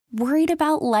Worried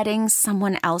about letting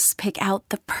someone else pick out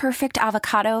the perfect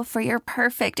avocado for your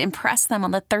perfect impress them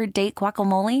on the third date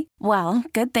guacamole? Well,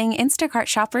 good thing Instacart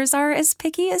shoppers are as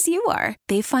picky as you are.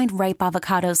 They find ripe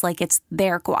avocados like it's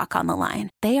their guac on the line.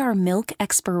 They are milk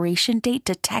expiration date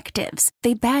detectives.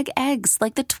 They bag eggs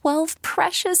like the 12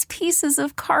 precious pieces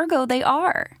of cargo they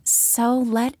are. So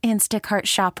let Instacart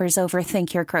shoppers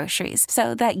overthink your groceries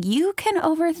so that you can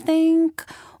overthink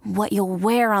what you'll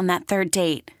wear on that third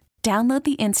date. Download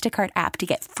the Instacart app to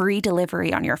get free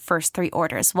delivery on your first 3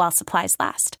 orders while supplies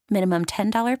last. Minimum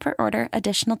 $10 per order.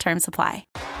 Additional terms apply.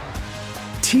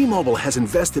 T-Mobile has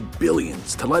invested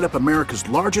billions to light up America's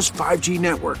largest 5G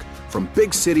network, from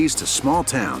big cities to small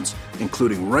towns,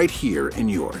 including right here in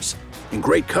yours. And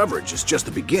great coverage is just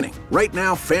the beginning. Right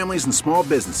now, families and small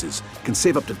businesses can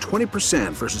save up to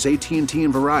 20% versus AT&T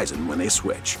and Verizon when they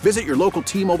switch. Visit your local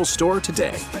T-Mobile store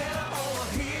today.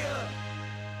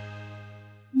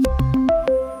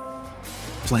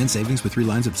 Plan savings with 3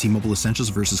 lines of T-Mobile Essentials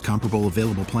versus comparable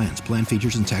available plans. Plan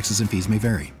features and taxes and fees may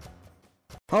vary.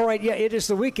 All right, yeah, it is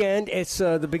the weekend. It's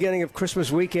the beginning of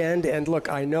Christmas weekend, and look,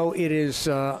 I know it is.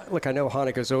 I know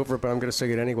Hanukkah's over, but I'm going to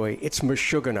say it anyway. It's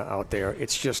Meshuggah out there.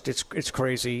 It's just, it's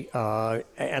crazy.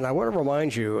 And I want to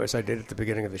remind you, as I did at the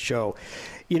beginning of the show,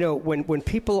 you know, when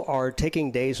people are taking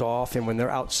days off and when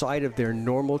they're outside of their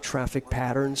normal traffic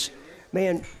patterns,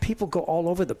 man, people go all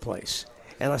over the place.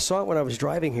 And I saw it when I was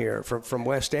driving here from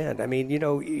West End. I mean, you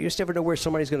know, you just never know where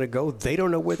somebody's going to go. They don't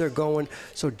know where they're going.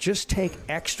 So just take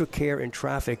extra care in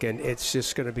traffic, and it's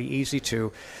just going to be easy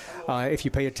to, if you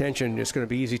pay attention, it's going to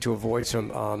be easy to avoid some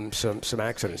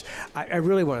accidents. I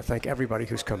really want to thank everybody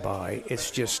who's come by. It's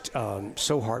just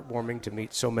so heartwarming to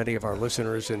meet so many of our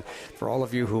listeners. And for all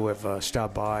of you who have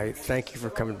stopped by, thank you for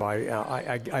coming by.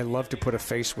 I love to put a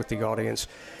face with the audience.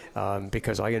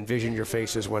 Because I envision your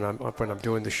faces when I'm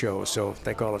doing the show. So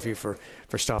thank all of you for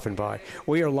stopping by.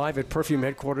 We are live at Perfume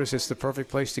headquarters. It's the perfect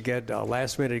place to get a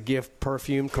last-minute gift,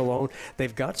 perfume, cologne.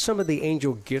 They've got some of the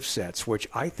Angel gift sets, which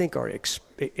I think are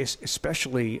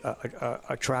especially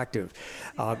attractive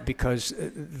because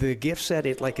the gift set,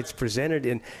 it's presented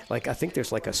in, like, I think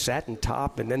there's like a satin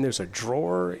top and then there's a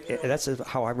drawer. That's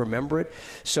how I remember it.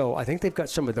 So I think they've got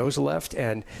some of those left,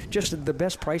 and just the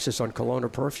best prices on cologne or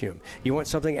perfume. You want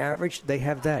something average? They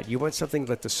have that. You want something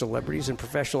that the celebrities and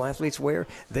professional athletes wear?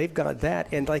 They've got that.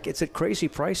 And like, it's at crazy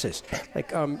prices.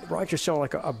 Like Roger's selling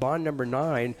like a Bond number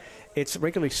 9. It's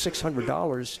regularly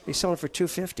 $600. He's selling it for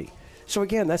 $250. So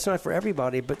again, that's not for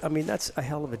everybody, but I mean, that's a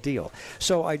hell of a deal.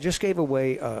 So I just gave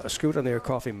away a Scoot on the Air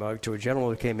coffee mug to a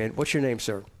gentleman who came in. What's your name,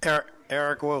 sir?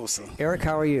 Eric Wilson. Eric,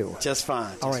 how are you? Just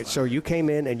fine. All right, so you came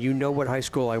in and you know what high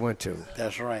school I went to.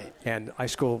 That's right. And high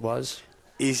school was?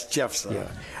 East Jefferson. Yeah.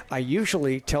 I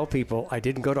usually tell people I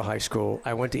didn't go to high school.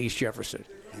 I went to East Jefferson.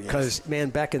 Because, yes, man,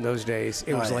 back in those days,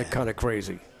 it was like kind of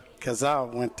crazy. Because I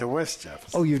went to West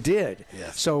Jefferson. Oh, you did?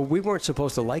 Yes. So we weren't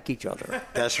supposed to like each other.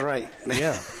 That's right.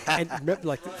 Yeah. And remember,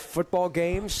 like football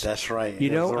games. That's right. You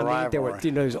know, I mean, there were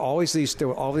always these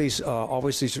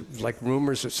like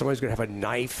rumors that somebody's going to have a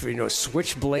knife. You know,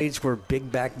 switchblades were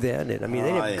big back then, and I mean,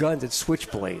 they didn't have guns and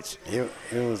switchblades. It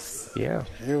was. Yeah.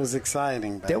 It was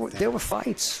exciting back then. There were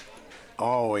fights.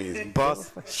 Always.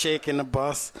 Bus, shaking the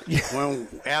bus. When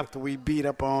after we beat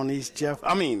up on East Jeff.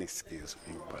 I mean, excuse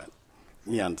me, but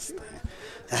you understand.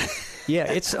 Yeah,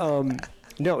 it's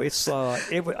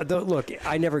look,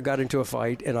 I never got into a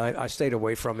fight, and I stayed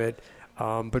away from it.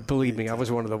 But believe me, I was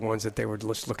one of the ones that they were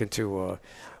just looking to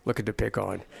pick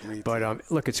on.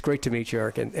 But look, it's great to meet you,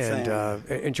 Eric, and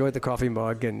enjoy the coffee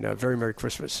mug, and very Merry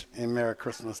Christmas. And Merry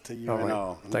Christmas to you and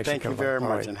all. Thank you very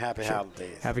much, and Happy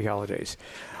Holidays. Happy Holidays.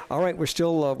 All right, we're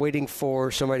still waiting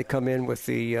for somebody to come in with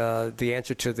the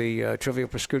answer to the Trivial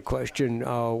Pursuit question.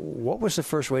 What was the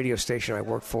first radio station I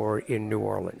worked for in New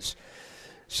Orleans?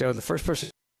 So the first person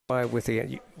with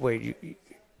the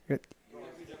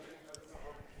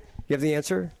you have the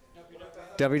answer?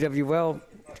 WWL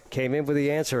came in with the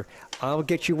answer. I'll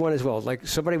get you one as well. Like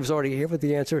somebody was already here with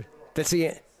the answer. That's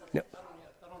the no.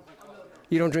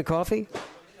 You don't drink coffee?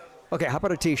 Okay, how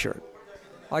about a T-shirt?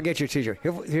 I'll get you a T-shirt.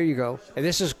 Here you go. And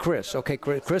this is Chris. Okay,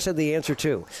 Chris had the answer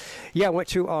too. Yeah, I went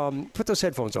to put those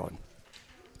headphones on.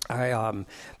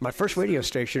 My first radio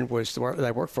station that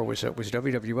I worked for was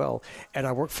WWL, and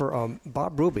I worked for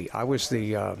Bob Ruby. Would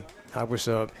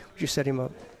you set him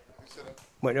up?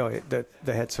 Wait, no, the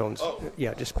headphones. Oh.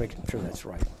 Yeah, just making sure that's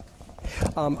right.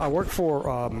 I worked for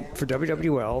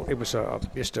WWL. It was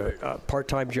just a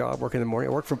part-time job working in the morning.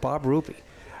 I worked for Bob Ruby.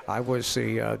 I was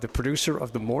the producer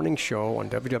of the morning show on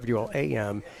WWL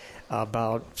AM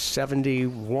about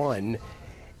 71,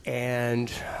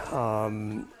 and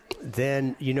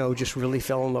then, just really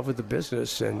fell in love with the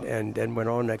business and went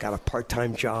on. I got a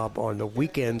part-time job on the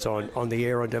weekends on the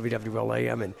air on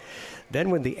WWL-AM. And then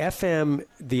when the FM,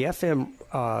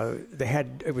 they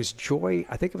had, it was Joy,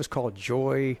 I think it was called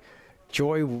Joy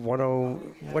 10,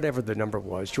 whatever the number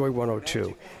was, Joy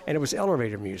 102. And it was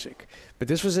elevator music. But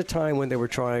this was a time when they were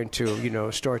trying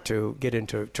to, start to get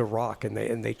into rock. And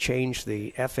they changed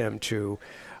the FM to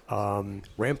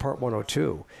Rampart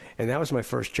 102, and that was my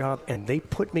first job, and they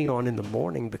put me on in the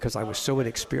morning because I was so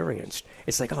inexperienced.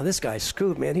 It's like, oh, this guy's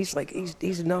Scoot, man, he's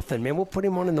nothing, man, we'll put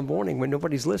him on in the morning when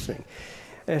nobody's listening.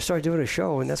 And I started doing a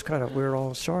show, and that's kind of where it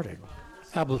all started.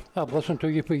 I've listened to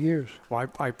you for years. Well,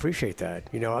 I appreciate that.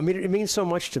 It means so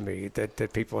much to me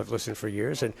that people have listened for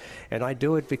years, and I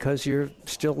do it because you're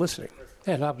still listening.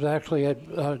 And I was actually at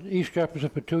East Jefferson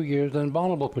for 2 years, then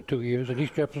Bonneville for 2 years at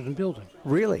East Jefferson Building.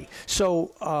 Really? So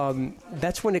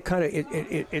that's when it kind of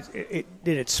did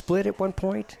it split at one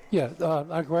point? Yeah,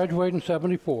 I graduated in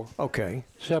 74. Okay.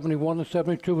 71 and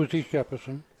 72 was East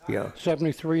Jefferson. Yeah.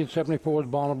 73 and 74 was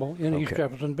Bonneville in East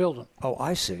Jefferson Building. Oh,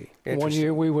 I see. 1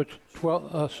 year we were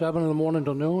 7 in the morning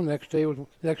till noon. Next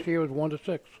year was 1 to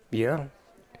 6. Yeah.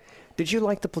 Did you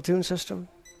like the platoon system?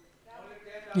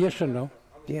 Yes and no.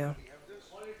 Yeah.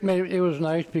 I mean, it was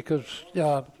nice because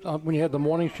when you had the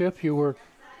morning shift, you were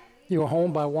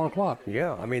home by 1 o'clock.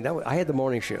 Yeah, I mean, I had the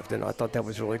morning shift, and I thought that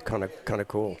was really kind of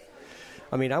cool.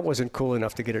 I mean, I wasn't cool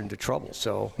enough to get into trouble,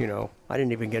 so I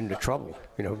didn't even get into trouble.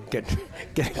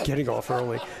 Getting off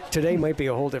early. Today might be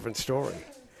a whole different story.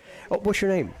 Oh, what's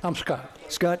your name? I'm Scott.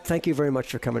 Scott, thank you very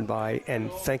much for coming by, and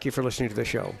thank you for listening to the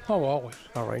show. Oh, always.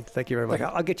 All right, thank you very much.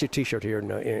 I'll get you a T-shirt here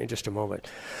in just a moment.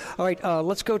 All right,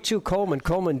 let's go to Coleman.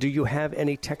 Coleman, do you have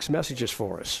any text messages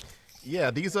for us?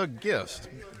 Yeah, these are gifts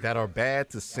that are bad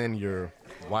to send your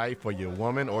wife or your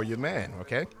woman or your man,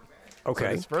 okay? Okay.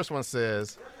 So this first one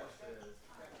says,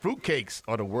 fruitcakes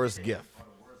are the worst gift.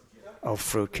 Oh,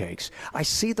 fruitcakes. I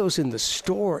see those in the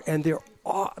store, and they're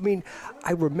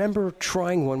I remember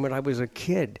trying one when I was a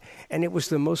kid, and it was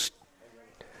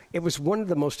one of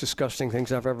the most disgusting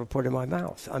things I've ever put in my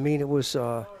mouth. I mean, it was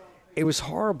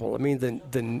horrible. I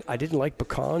mean, I didn't like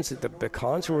pecans. The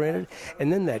pecans were in it,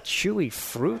 and then that chewy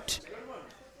fruit,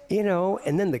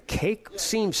 and then the cake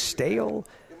seemed stale.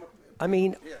 I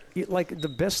mean, like the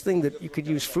best thing that you could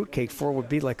use fruitcake for would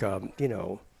be like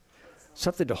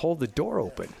something to hold the door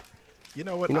open. You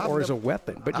know what? Or as a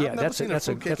weapon. But yeah, that's a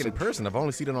fruitcake in person. I've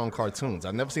only seen it on cartoons.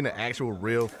 I've never seen an actual,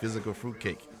 real, physical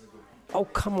fruitcake. Oh,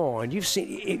 come on!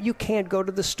 You can't go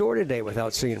to the store today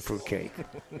without seeing fruitcake.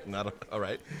 All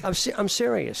right. I'm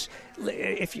serious.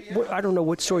 I don't know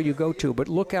what store you go to, but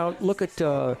look around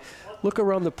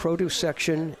the produce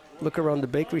section, look around the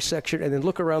bakery section, and then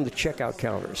look around the checkout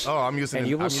counters. Oh, I'm using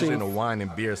the wine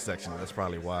and beer section. That's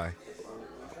probably why.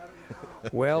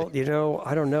 Well,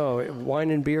 I don't know. Wine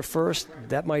and beer first,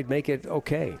 that might make it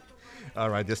okay.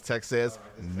 All right, this text says,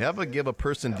 never give a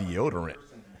person deodorant.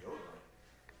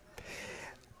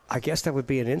 I guess that would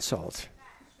be an insult.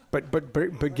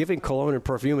 But giving cologne and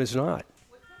perfume is not.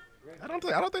 I don't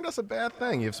think that's a bad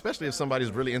thing, especially if somebody's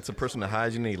really into personal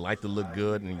hygiene and they like to look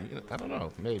good. And I don't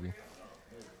know, maybe.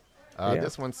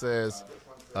 This one says,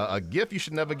 a gift you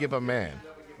should never give a man,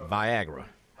 Viagra.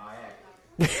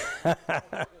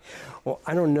 Well,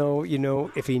 I don't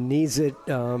know, if he needs it.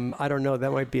 I don't know.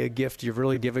 That might be a gift you're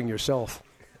really giving yourself.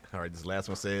 All right, this last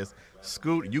one says,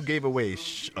 Scoot, you gave away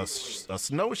a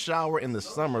snow shower in the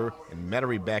summer in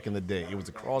Metairie back in the day. It was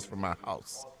across from my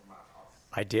house.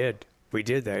 I did. We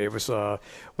did that. It was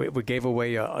we gave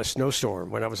away a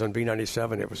snowstorm when I was on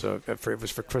B97. It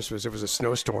was for Christmas. It was a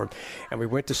snowstorm, and we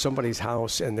went to somebody's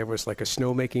house, and there was like a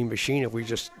snow making machine, and we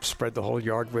just spread the whole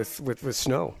yard with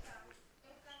snow.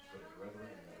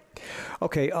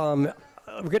 Okay, we'll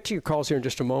get to your calls here in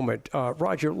just a moment.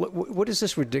 Roger, what is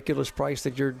this ridiculous price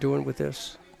that you're doing with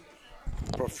this?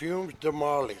 Perfumes de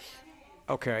Marley.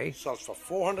 Okay. Sells for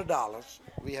 $400.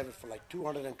 We have it for like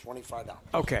 $225.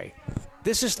 Okay.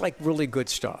 This is like really good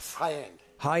stuff.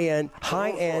 High-end.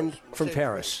 High-end from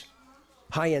Paris.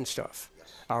 High-end stuff.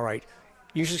 Yes. All right.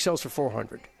 Usually sells for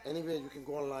 $400. Anywhere you can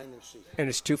go online and see. And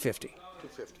it's $250.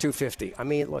 $250. I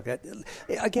mean, look,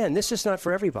 again, this is not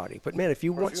for everybody. But, man, if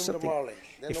you want something. Perfume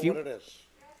de Marley. They know what it is.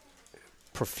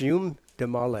 Perfume de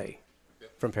Marley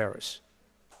from Paris.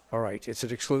 All right, it's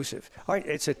an exclusive. All right,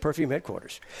 it's at Perfume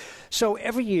headquarters. So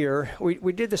every year,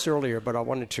 we did this earlier, but I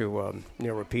wanted to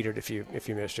repeat it if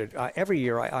you missed it. Every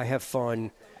year, I have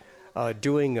fun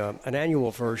doing an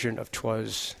annual version of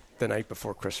 'Twas the Night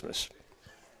Before Christmas.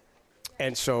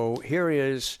 And so here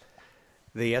is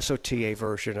the SOTA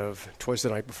version of 'Twas the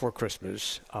Night Before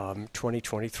Christmas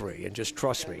 2023. And just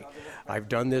trust me, I've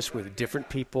done this with different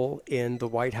people in the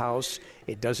White House.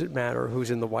 It doesn't matter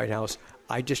who's in the White House.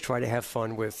 I just try to have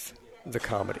fun with the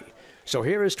comedy. So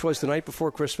here is 'Twas the Night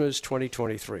Before Christmas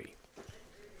 2023.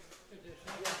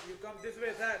 You come this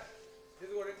way, sir. This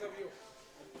is what I love you.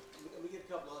 We get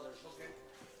a couple others, okay?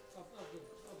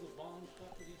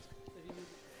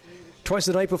 'Twas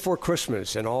the night before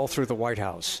Christmas, and all through the White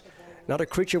House, not a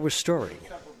creature was stirring,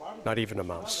 not even a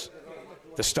mouse.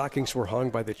 The stockings were hung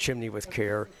by the chimney with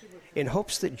care, in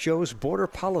hopes that Joe's border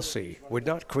policy would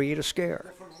not create a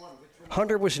scare.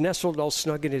 Hunter was nestled all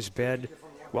snug in his bed,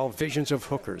 while visions of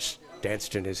hookers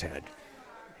danced in his head.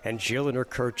 And Jill in her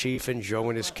kerchief and Joe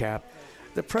in his cap,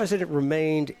 the president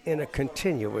remained in a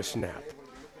continuous nap.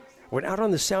 When out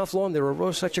on the south lawn there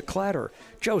arose such a clatter,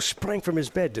 Joe sprang from his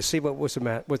bed to see what was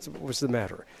the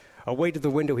matter. Away to the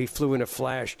window he flew in a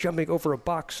flash, jumping over a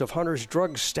box of Hunter's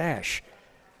drug stash.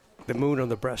 The moon on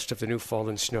the breast of the new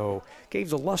fallen snow gave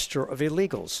the luster of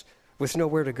illegals with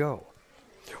nowhere to go.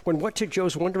 When what to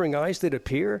Joe's wondering eyes did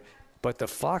appear, but the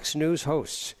Fox News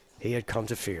hosts he had come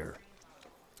to fear.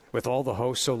 With all the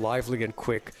hosts so lively and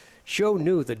quick, Joe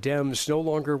knew the Dems no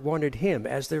longer wanted him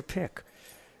as their pick.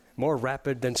 More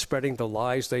rapid than spreading the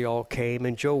lies they all came,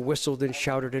 and Joe whistled and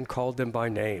shouted and called them by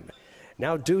name.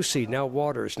 Now Ducey, now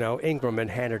Waters, now Ingram and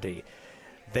Hannity.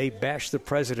 They bashed the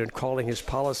president, calling his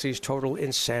policies total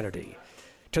insanity.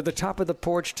 To the top of the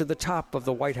porch, to the top of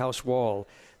the White House wall,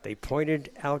 they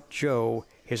pointed out Joe.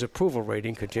 His approval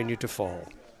rating continued to fall.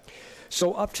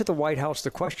 So up to the White House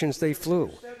the questions they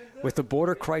flew, with the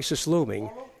border crisis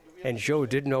looming, and Joe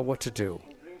didn't know what to do.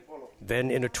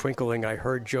 Then in a twinkling I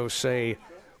heard Joe say,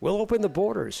 "We'll open the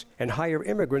borders and hire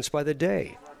immigrants by the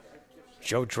day."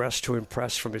 Joe dressed to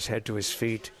impress from his head to his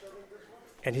feet,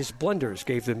 and his blunders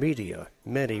gave the media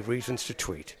many reasons to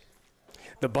tweet.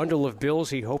 The bundle of bills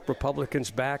he hoped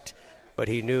Republicans backed, but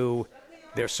he knew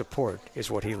their support is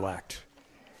what he lacked.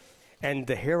 And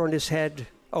the hair on his head,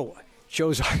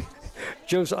 Joe's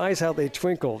eyes, how they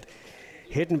twinkled,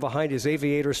 hidden behind his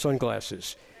aviator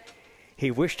sunglasses. He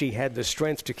wished he had the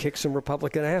strength to kick some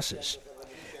Republican asses.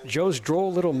 Joe's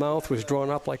droll little mouth was drawn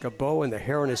up like a bow, and the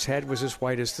hair on his head was as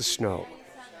white as the snow.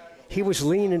 He was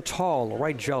lean and tall, a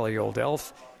right jolly old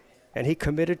elf, and he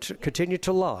continued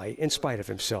to lie in spite of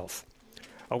himself.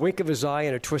 A wink of his eye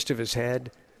and a twist of his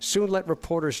head soon let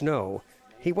reporters know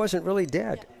he wasn't really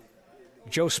dead.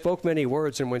 Joe spoke many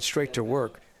words and went straight to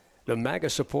work. The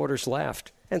MAGA supporters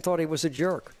laughed and thought he was a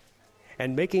jerk.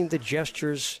 And making the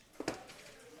gestures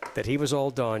that he was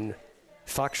all done,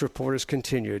 Fox reporters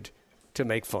continued to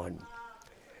make fun.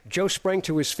 Joe sprang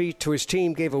to his feet, to his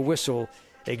team gave a whistle,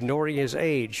 ignoring his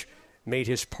age, made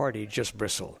his party just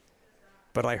bristle.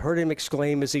 But I heard him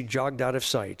exclaim as he jogged out of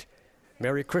sight,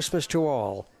 "Merry Christmas to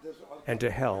all, and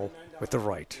to hell with the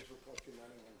right."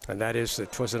 And that is the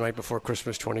 'Twas the Night Before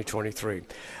Christmas 2023.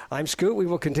 I'm Scoot. We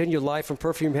will continue live from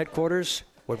Perfume headquarters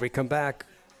when we come back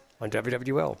on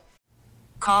WWL.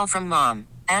 Call from mom.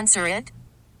 Answer it.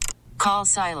 Call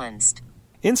silenced.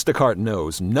 Instacart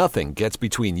knows nothing gets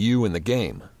between you and the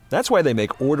game. That's why they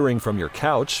make ordering from your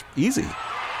couch easy.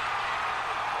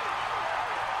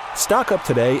 Stock up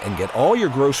today and get all your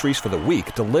groceries for the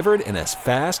week delivered in as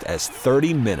fast as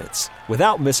 30 minutes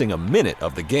without missing a minute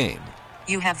of the game.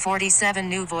 You have 47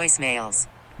 new voicemails.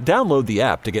 Download the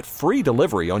app to get free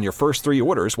delivery on your first 3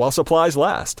 orders while supplies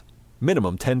last.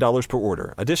 Minimum $10 per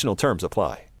order. Additional terms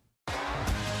apply.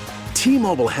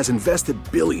 T-Mobile has invested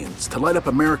billions to light up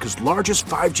America's largest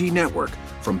 5G network,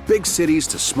 from big cities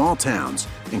to small towns,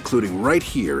 including right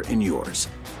here in yours.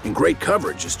 And great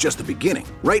coverage is just the beginning.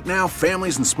 Right now,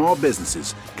 families and small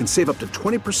businesses can save up to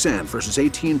 20% versus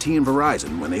AT&T and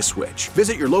Verizon when they switch.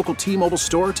 Visit your local T-Mobile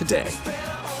store today.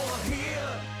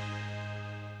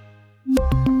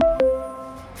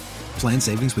 Plan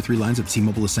savings with 3 lines of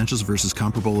T-Mobile Essentials versus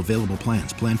comparable available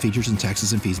plans. Plan features and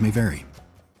taxes and fees may vary.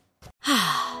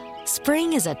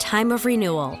 Spring is a time of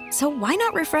renewal, so why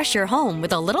not refresh your home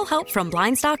with a little help from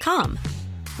Blinds.com?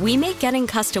 We make getting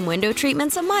custom window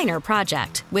treatments a minor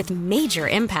project with major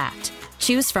impact.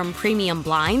 Choose from premium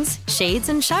blinds, shades,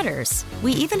 and shutters.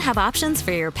 We even have options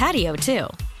for your patio, too.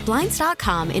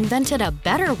 Blinds.com invented a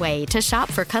better way to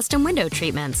shop for custom window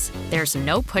treatments. There's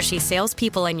no pushy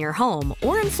salespeople in your home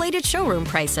or inflated showroom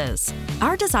prices.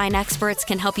 Our design experts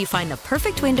can help you find the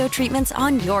perfect window treatments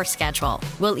on your schedule.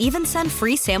 We'll even send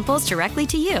free samples directly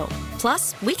to you.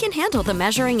 Plus, we can handle the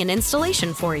measuring and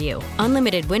installation for you.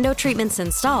 Unlimited window treatments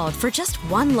installed for just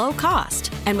one low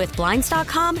cost. And with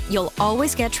Blinds.com, you'll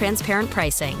always get transparent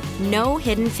pricing. No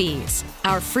hidden fees.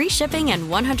 Our free shipping and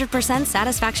 100%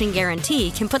 satisfaction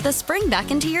guarantee can put the spring back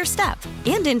into your step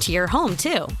and into your home,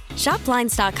 too. Shop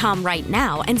Blinds.com right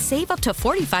now and save up to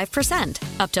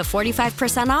 45%. Up to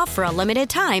 45% off for a limited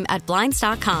time at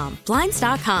Blinds.com.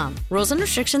 Blinds.com. Rules and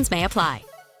restrictions may apply.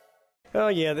 Oh,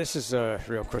 yeah, this is a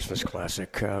real Christmas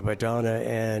classic, Madonna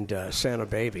and Santa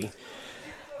Baby.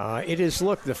 It is,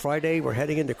 look, the Friday, we're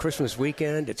heading into Christmas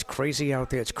weekend. It's crazy out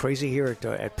there. It's crazy here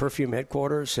at Perfume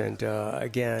headquarters. And,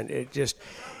 again, it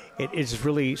is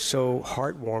really so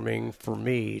heartwarming for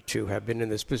me to have been in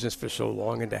this business for so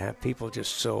long and to have people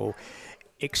just so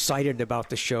excited about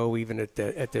the show even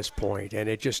at this point. And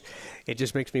it just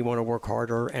makes me want to work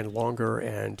harder and longer.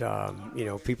 And,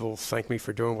 people thank me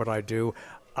for doing what I do.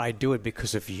 I do it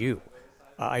because of you.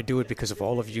 I do it because of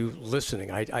all of you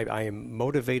listening. I am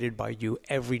motivated by you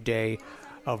every day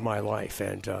of my life,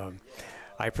 and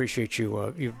I appreciate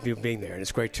you being there. And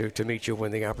it's great to meet you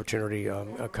when the opportunity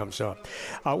comes up.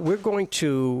 We're going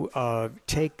to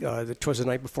take Twas the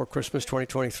Night Before Christmas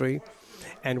 2023,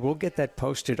 and we'll get that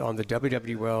posted on the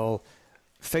WWL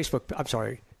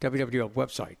WWL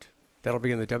website. That'll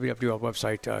be on the WWL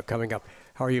website coming up.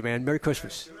 How are you, man? Merry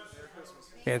Christmas.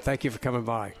 And thank you for coming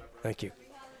by. Thank you.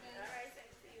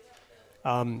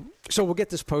 So we'll get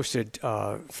this posted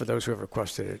for those who have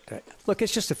requested it. Look,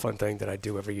 it's just a fun thing that I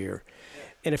do every year.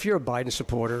 And if you're a Biden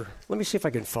supporter, let me see if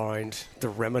I can find the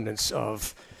remnants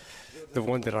of the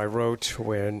one that I wrote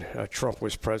when Trump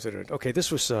was president. Okay,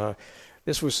 this was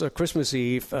Christmas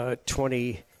Eve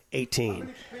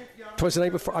 2018. Twas the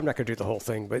night before. I'm not going to do the whole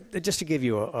thing, but just to give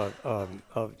you a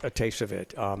taste of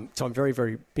it. So I'm very,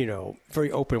 very,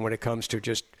 very open when it comes to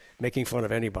just making fun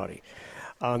of anybody.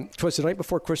 'Twas the night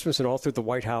before Christmas, and all through the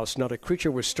White House, not a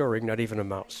creature was stirring, not even a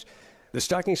mouse. The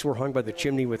stockings were hung by the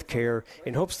chimney with care,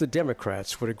 in hopes the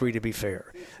Democrats would agree to be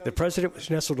fair. The president was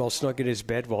nestled all snug in his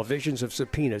bed, while visions of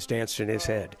subpoenas danced in his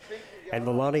head. And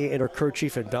Melania in her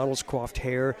kerchief and Donald's coiffed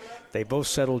hair, they both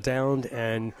settled down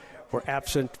and were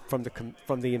absent from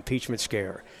the impeachment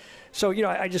scare. So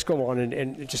I just go on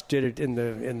and just did it in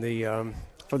the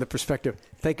from the perspective.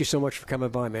 Thank you so much for coming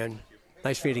by, man.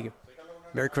 Nice meeting you.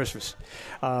 Merry Christmas.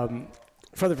 From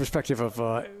the perspective of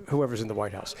whoever's in the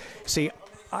White House. See,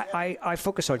 I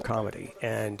focus on comedy,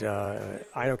 and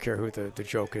I don't care who the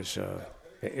joke is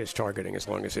targeting, as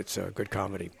long as it's good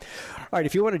comedy. All right,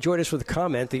 if you want to join us with a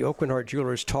comment, the Oakland Heart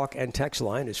Jewelers talk and text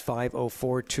line is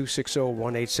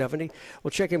 504-260-1870.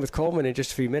 We'll check in with Coleman in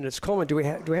just a few minutes. Coleman, do we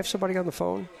have somebody on the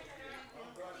phone?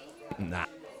 Nah.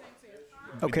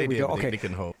 Okay, we go. Okay. They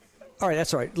can hold. All right,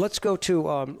 that's all right. Let's go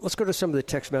to some of the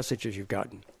text messages you've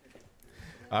gotten.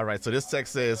 All right, so this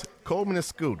text says, Coleman and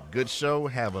Scoot, good show,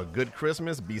 have a good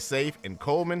Christmas, be safe, and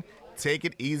Coleman, take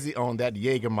it easy on that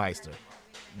Jägermeister.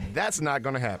 That's not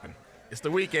going to happen. It's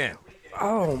the weekend.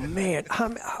 Oh, man.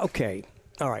 Okay.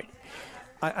 All right.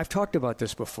 I've talked about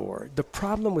this before. The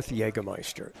problem with the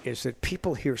Jägermeister is that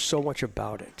people hear so much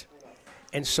about it,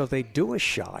 and so they do a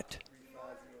shot,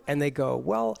 and they go,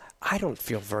 well, I don't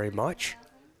feel very much,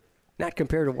 not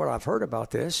compared to what I've heard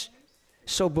about this.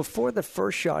 So before the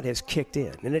first shot has kicked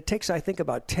in, and it takes, I think,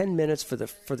 about 10 minutes for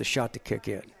the shot to kick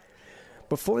in.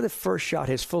 Before the first shot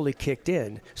has fully kicked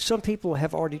in, some people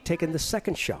have already taken the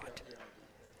second shot.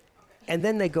 And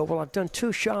then they go, well, I've done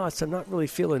 2 shots. I'm not really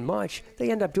feeling much. They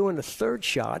end up doing the third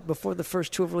shot before the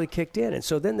first 2 have really kicked in. And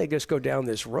so then they just go down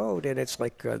this road, and it's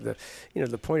like the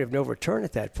point of no return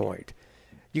at that point.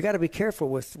 You got to be careful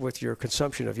with your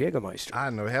consumption of Jägermeister. I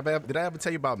know. Did I ever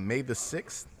tell you about May the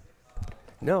 6th?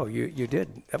 No, you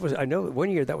didn't. I know one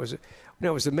year it was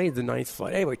the May the 9th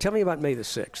flight. Anyway, tell me about May the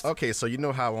 6th. Okay, so you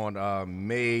know how on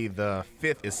May the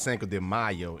 5th is Cinco de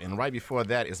Mayo, and right before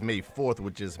that is May 4th,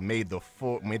 which is May the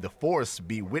Force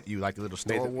be with you, like the little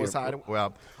Star Wars item.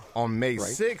 Well, on May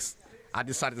 6th, I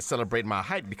decided to celebrate my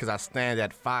height because I stand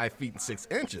at 5 feet and 6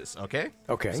 inches, okay?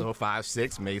 Okay. So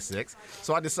 5'6", May 6th.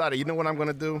 So I decided, you know what I'm going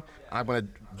to do? I'm going to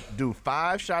do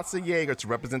 5 shots of Jaeger to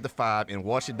represent the 5 and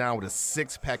wash it down with a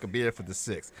 6-pack of beer for the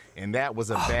 6. And that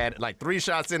was a bad, 3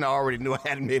 shots in, I already knew I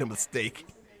hadn't made a mistake.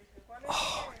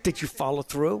 Oh, did you follow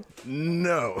through?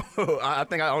 No. I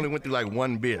think I only went through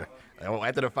 1 beer.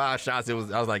 After the 5 shots, I was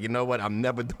like, you know what? I'm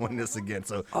never doing this again.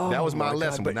 So that was my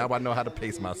lesson. But now I know how to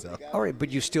pace myself. All right,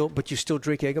 but you still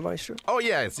drink Jägermeister? Oh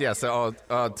yes. So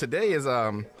today is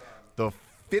the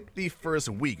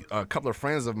 51st week. A couple of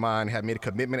friends of mine have made a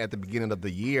commitment at the beginning of the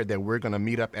year that we're going to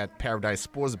meet up at Paradise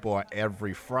Sports Bar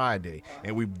every Friday.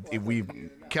 And we've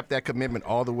kept that commitment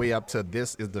all the way up to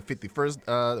this is the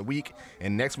 51st week,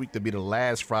 and next week to be the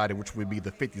last Friday, which would be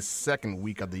the 52nd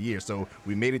week of the year. So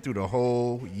we made it through the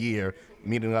whole year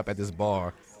meeting up at this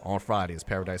bar on Fridays,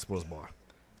 Paradise Sports Bar.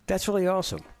 That's really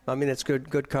awesome. I mean, it's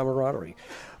good camaraderie.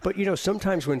 But, you know,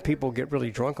 sometimes when people get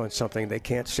really drunk on something, they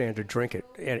can't stand to drink it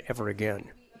ever again.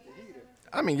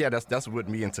 I mean, yeah, that's with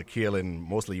me and tequila and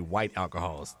mostly white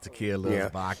alcohols,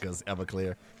 tequilas, vodkas,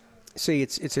 Everclear. See,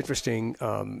 it's interesting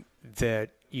that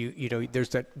you know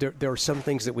there are some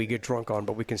things that we get drunk on,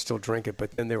 but we can still drink it.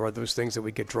 But then there are those things that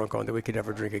we get drunk on that we could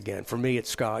never drink again. For me, it's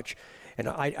scotch, and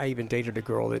I even dated a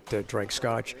girl that drank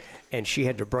scotch, and she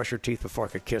had to brush her teeth before I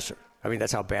could kiss her. I mean,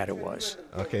 that's how bad it was.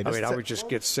 Okay. I mean, I would just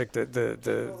get sick.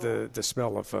 The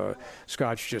smell of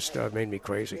scotch just made me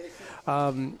crazy.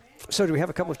 So do we have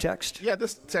a couple of texts? Yeah,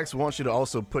 this text wants you to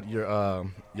also put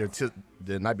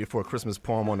the Night Before Christmas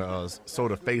poem on the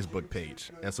SOTA Facebook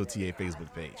page, SOTA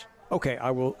Facebook page. Okay,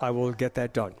 I will get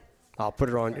that done. I'll put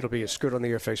it on. It'll be a Scoot on the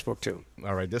Air Facebook, too.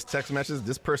 All right, this text message,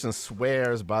 this person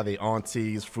swears by the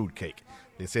auntie's fruitcake.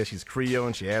 They say she's Creole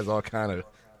and she adds all kind of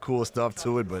cool stuff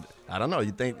to it, but I don't know.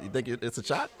 You think it's a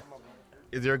shot?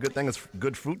 Is there a good thing as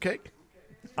good fruitcake?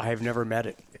 I have never met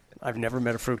it. I've never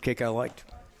met a fruitcake I liked.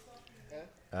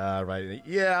 All right.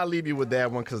 Yeah, I'll leave you with that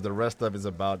one because the rest of it is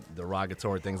about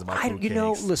derogatory things about fruitcakes. You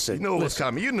know, listen. You know it was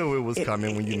coming. You knew it was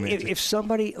coming when you mentioned it.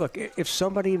 If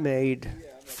somebody made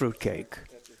fruitcake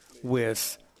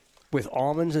with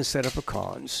almonds instead of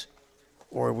pecans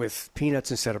or with peanuts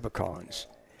instead of pecans,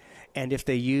 and if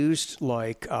they used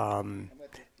like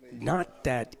not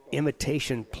that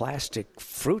imitation plastic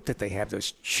fruit that they have,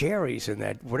 those cherries and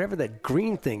that whatever that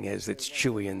green thing is that's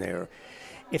chewy in there,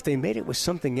 if they made it with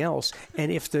something else,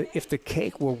 and if the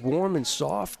cake were warm and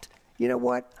soft, you know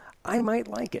what? I might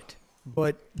like it.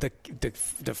 But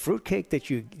the fruit cake that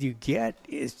you get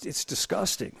it's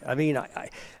disgusting. I mean,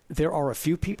 there are a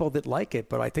few people that like it,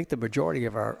 but I think the majority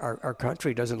of our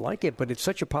country doesn't like it. But it's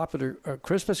such a popular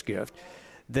Christmas gift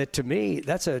that to me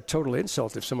that's a total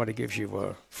insult if somebody gives you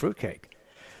a fruit cake.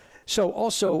 So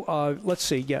also, let's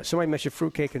see. Yeah, somebody mentioned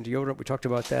fruitcake and deodorant. We talked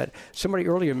about that. Somebody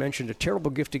earlier mentioned a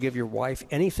terrible gift to give your wife,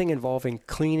 anything involving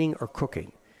cleaning or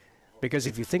cooking. Because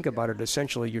if you think about it,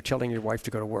 essentially you're telling your wife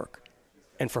to go to work.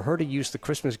 And for her to use the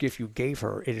Christmas gift you gave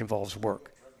her, it involves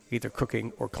work, either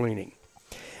cooking or cleaning.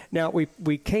 Now,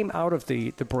 we came out of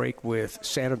the break with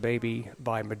Santa Baby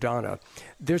by Madonna.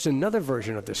 There's another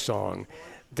version of this song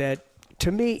that,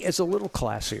 to me, is a little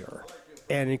classier.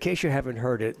 And in case you haven't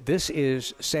heard it, this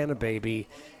is Santa Baby,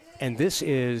 and this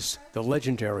is the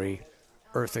legendary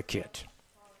Eartha Kitt.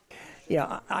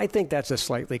 Yeah, I think that's a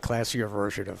slightly classier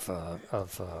version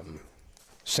of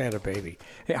Santa Baby.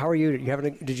 Hey, how are you?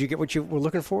 Did you get what you were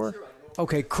looking for?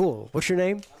 Okay, cool. What's your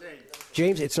name?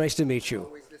 James, it's nice to meet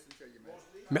you.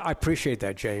 I appreciate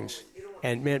that, James.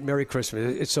 And, man, Merry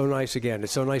Christmas. It's so nice again.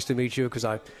 It's so nice to meet you because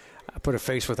I put a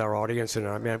face with our audience, and,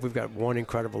 man, we've got one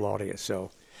incredible audience, so...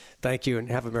 Thank you, and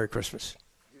have a Merry Christmas.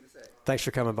 Thanks for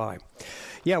coming by.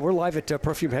 Yeah, we're live at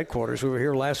Perfume headquarters. We were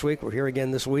here last week. We're here again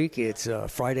this week. It's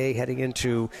Friday heading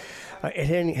into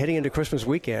Christmas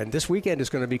weekend. This weekend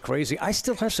is going to be crazy. I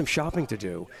still have some shopping to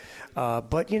do.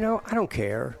 But, you know, I don't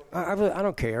care. I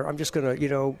don't care. I'm just going to, you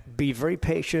know, be very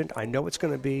patient. I know it's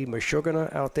going to be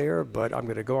Meshuggah out there, but I'm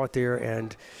going to go out there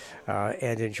and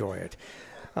enjoy it.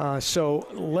 So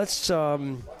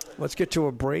let's get to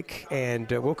a break, and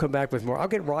we'll come back with more. I'll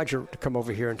get Roger to come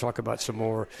over here and talk about some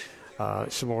more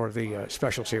of the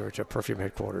specials here at Perfume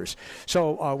headquarters.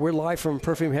 So we're live from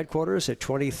Perfume headquarters at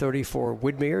 2034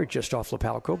 Widmere, just off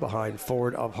Lapalco, behind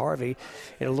Ford of Harvey,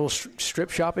 in a little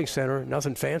strip shopping center.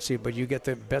 Nothing fancy, but you get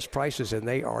the best prices, and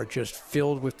they are just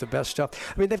filled with the best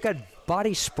stuff. I mean, they've got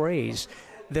body sprays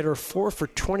that are 4 for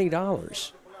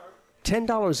 $20.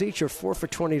 $10 each or 4 for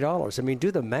 $20. I mean,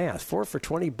 do the math. 4 for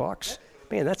 $20.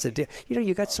 Man, that's a deal. You know,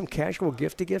 you got some casual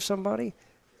gift to give somebody?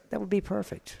 That would be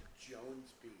perfect.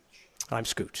 I'm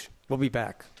Scoot. We'll be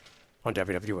back on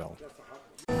WWL.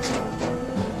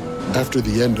 After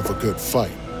the end of a good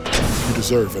fight, you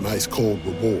deserve an ice-cold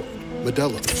reward.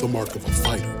 Modelo is the mark of a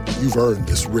fighter. You've earned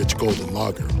this rich golden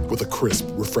lager with a crisp,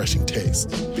 refreshing taste.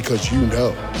 Because you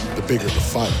know, the bigger the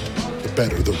fight, the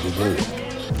better the reward.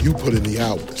 You put in the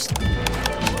hours,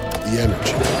 the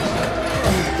energy,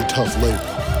 the tough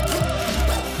labor.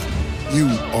 You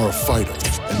are a fighter,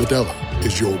 and Modelo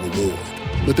is your reward.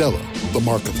 Modelo, the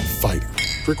mark of a fighter.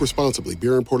 Drink responsibly.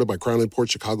 Beer imported by Crown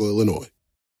Imports, Chicago, Illinois.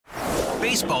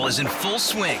 Baseball is in full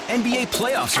swing. NBA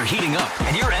playoffs are heating up,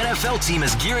 and your NFL team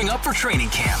is gearing up for training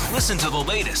camp. Listen to the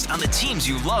latest on the teams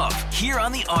you love here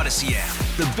on the Odyssey app.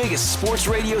 The biggest sports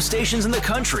radio stations in the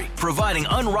country, providing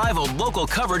unrivaled local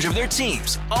coverage of their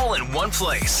teams, all in one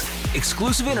place.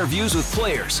 Exclusive interviews with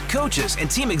players, coaches,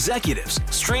 and team executives,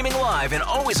 streaming live and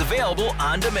always available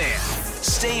on demand.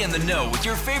 Stay in the know with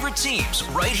your favorite teams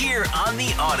right here on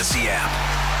the Odyssey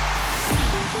app.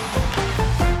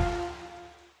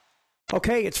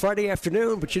 Okay, it's Friday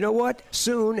afternoon, but you know what?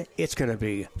 Soon it's going to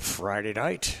be Friday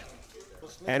night.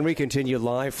 And we continue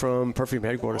live from Perfume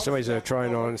Headquarters. Somebody's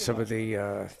trying on some of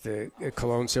the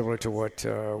cologne similar to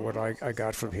what I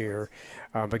got from here.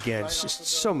 Again, just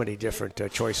so many different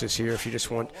choices here. If you just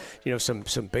want,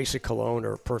 some basic cologne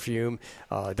or perfume,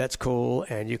 that's cool,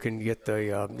 and you can get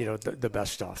the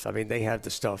best stuff. I mean, they have the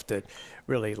stuff that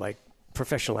really like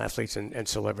professional athletes and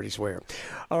celebrities wear.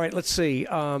 All right, let's see.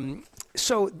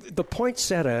 So the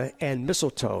poinsettia and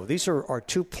mistletoe, these are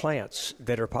two plants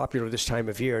that are popular this time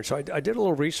of year. And so I did a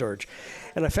little research,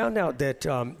 and I found out that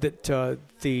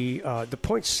the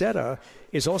poinsettia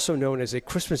is also known as a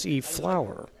Christmas Eve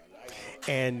flower.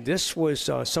 And this was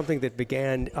something that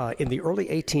began in the early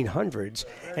 1800s,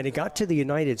 and it got to the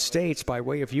United States by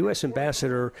way of U.S.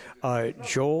 Ambassador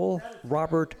Joel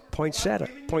Robert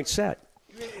Poinsett.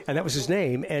 And that was his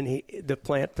name, and the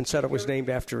plant, poinsettia, was named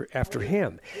after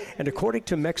him. And according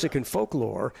to Mexican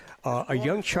folklore, a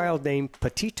young child named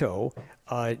Petito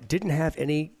didn't have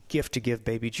any gift to give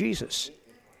baby Jesus.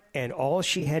 And all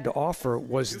she had to offer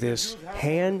was this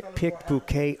hand-picked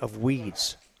bouquet of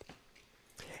weeds.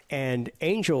 And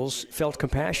angels felt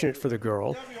compassionate for the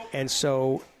girl, and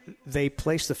so they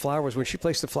placed the flowers. When she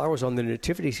placed the flowers on the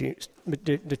nativity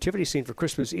scene for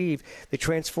Christmas Eve, they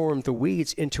transformed the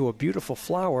weeds into a beautiful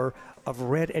flower of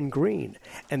red and green.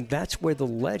 And that's where the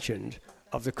legend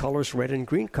of the colors red and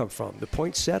green come from. The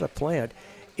poinsettia plant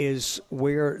is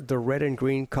where the red and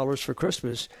green colors for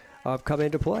Christmas come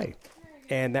into play.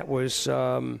 And that was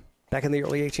back in the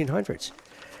early 1800s.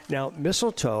 Now,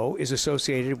 mistletoe is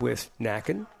associated with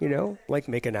knacking, like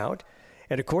making out.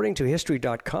 And according to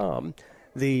History.com,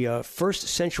 the 1st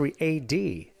century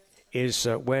A.D. is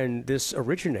when this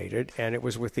originated, and it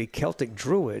was with the Celtic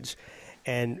Druids.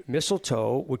 And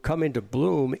mistletoe would come into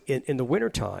bloom in the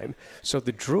wintertime. So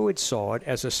the Druids saw it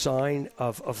as a sign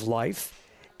of life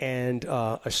and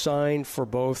a sign for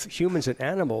both humans and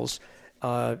animals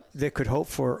that could hope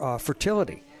for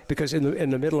fertility. Because in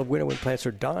the middle of winter when plants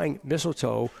are dying,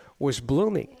 mistletoe was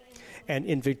blooming. And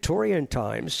in Victorian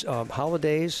times,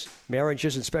 holidays,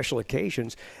 marriages, and special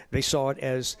occasions, they saw it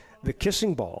as the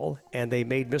kissing ball, and they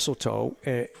made mistletoe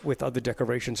with other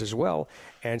decorations as well.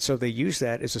 And so they used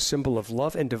that as a symbol of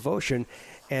love and devotion,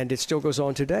 and it still goes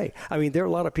on today. I mean, there are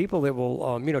a lot of people that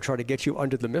will, try to get you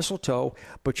under the mistletoe,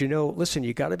 but, listen,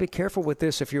 you got to be careful with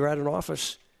this if you're at an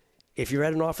office. If you're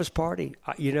at an office party,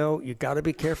 you got to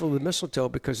be careful with mistletoe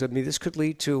because, this could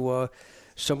lead to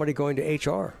somebody going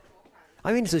to HR.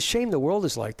 I mean, it's a shame the world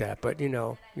is like that, but,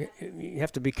 you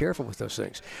have to be careful with those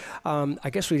things. I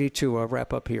guess we need to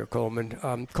wrap up here,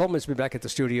 Coleman. Coleman's been back at the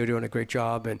studio doing a great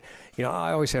job, and,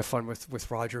 I always have fun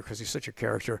with Roger because he's such a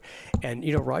character. And,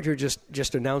 Roger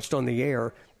just announced on the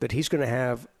air that he's going to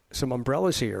have some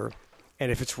umbrellas here,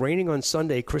 and if it's raining on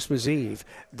Sunday, Christmas Eve,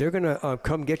 they're going to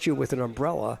come get you with an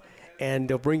umbrella, and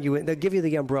they'll bring you in. They'll give you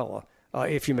the umbrella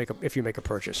if you make a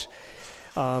purchase.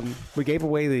 We gave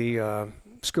away the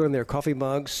Scoot on the Air coffee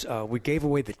mugs. We gave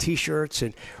away the T-shirts,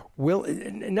 and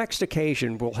next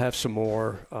occasion we'll have some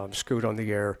more Scoot on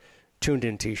the Air tuned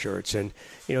in T-shirts. And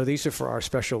these are for our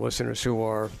special listeners who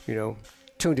are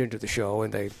tuned into the show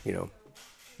and they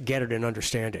get it and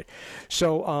understand it.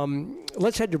 So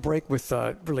let's head to break with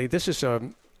really this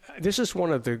is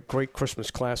one of the great Christmas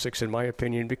classics in my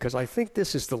opinion, because I think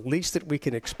this is the least that we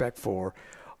can expect for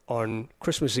on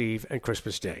Christmas Eve and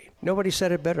Christmas Day. Nobody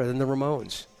said it better than the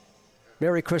Ramones.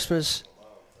 Merry Christmas.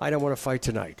 I don't want to fight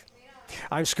tonight.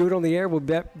 I'm Scoot on the Air. We'll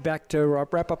be back to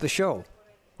wrap up the show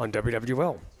on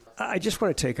WWL. I just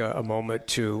want to take a moment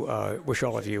to wish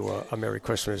all of you a Merry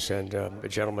Christmas. And a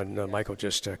gentleman, Michael,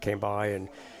 just came by and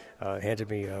handed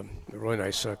me a really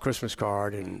nice Christmas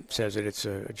card and says that it's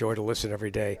a joy to listen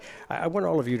every day. I want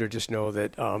all of you to just know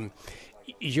that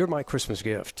you're my Christmas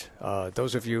gift.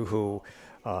 Those of you who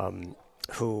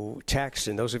text,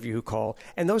 and those of you who call,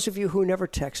 and those of you who never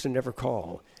text and never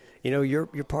call. You're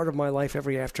part of my life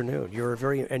every afternoon.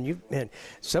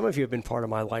 Some of you have been part of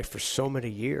my life for so many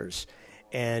years,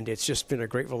 and it's just been a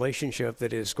great relationship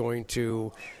that is going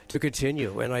to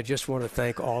continue. And I just want to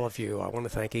thank all of you. I want to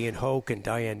thank Ian Hoke and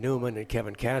Diane Newman and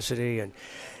Kevin Cassidy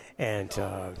and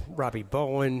Robbie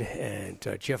Bowen, and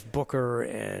Jeff Booker,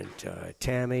 and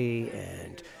Tammy,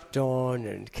 and Dawn,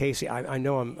 and Casey. I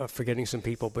know I'm forgetting some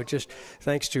people, but just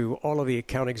thanks to all of the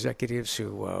account executives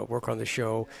who work on the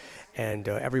show, and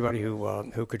everybody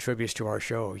who contributes to our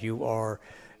show. You are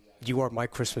my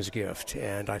Christmas gift,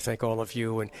 and I thank all of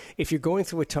you. And if you're going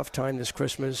through a tough time this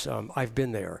Christmas, I've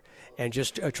been there. And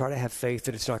just try to have faith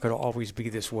that it's not going to always be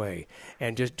this way.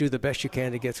 And just do the best you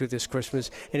can to get through this Christmas.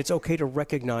 And it's okay to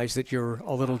recognize that you're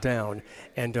a little down,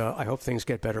 and I hope things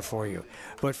get better for you.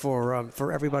 But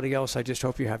for everybody else, I just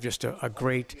hope you have just a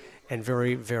great and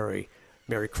very, very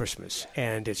Merry Christmas.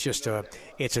 And it's just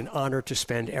it's an honor to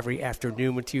spend every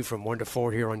afternoon with you from 1 to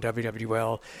 4 here on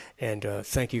WWL. And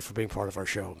thank you for being part of our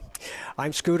show.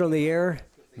 I'm Scoot on the air.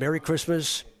 Merry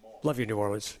Christmas. Love you, New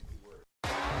Orleans.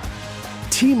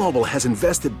 T-Mobile has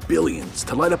invested billions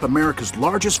to light up America's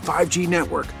largest 5G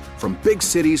network, from big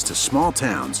cities to small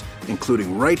towns,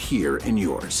 including right here in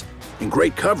yours. And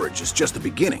great coverage is just the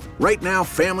beginning. Right now,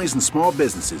 families and small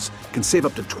businesses can save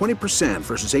up to 20%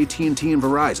 versus AT&T and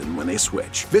Verizon when they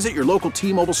switch. Visit your local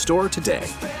T-Mobile store today.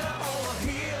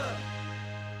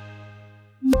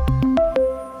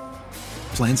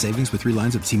 Plan savings with 3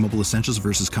 lines of T-Mobile Essentials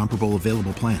versus comparable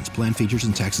available plans. Plan features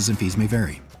and taxes and fees may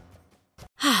vary.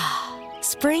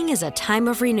 Spring is a time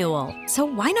of renewal, so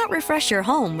why not refresh your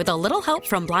home with a little help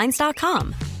from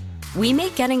Blinds.com? We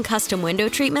make getting custom window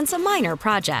treatments a minor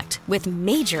project with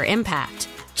major impact.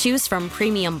 Choose from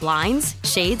premium blinds,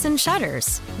 shades, and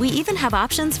shutters. We even have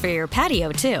options for your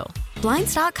patio, too.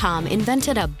 Blinds.com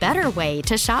invented a better way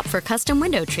to shop for custom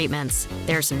window treatments.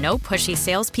 There's no pushy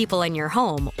salespeople in your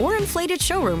home or inflated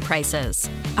showroom prices.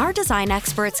 Our design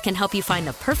experts can help you find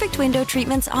the perfect window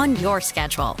treatments on your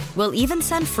schedule. We'll even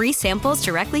send free samples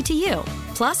directly to you.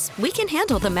 Plus, we can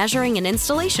handle the measuring and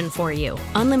installation for you.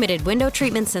 Unlimited window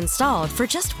treatments installed for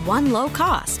just one low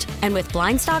cost. And with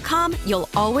Blinds.com, you'll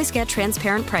always get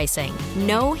transparent pricing.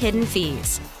 No hidden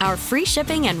fees. Our free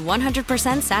shipping and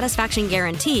 100% satisfaction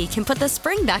guarantee can put the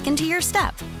spring back into your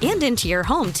step and into your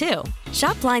home, too.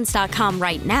 Shop Blinds.com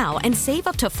right now and save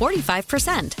up to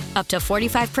 45%. Up to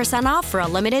 45% off for a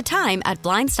limited time at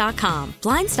Blinds.com.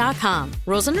 Blinds.com.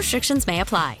 Rules and restrictions may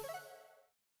apply.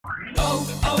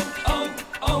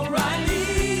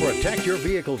 O'Reilly. Protect your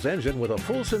vehicle's engine with a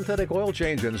full synthetic oil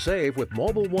change and save with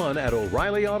Mobil 1 at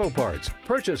O'Reilly Auto Parts.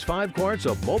 Purchase 5 quarts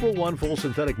of Mobil 1 full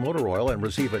synthetic motor oil and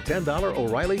receive a $10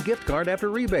 O'Reilly gift card after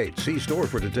rebate. See store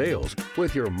for details.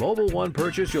 With your Mobil 1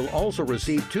 purchase, you'll also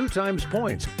receive 2 times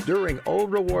points during O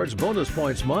Rewards Bonus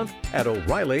Points Month at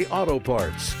O'Reilly Auto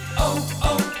Parts.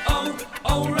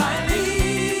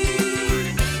 O'Reilly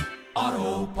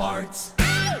Auto Parts.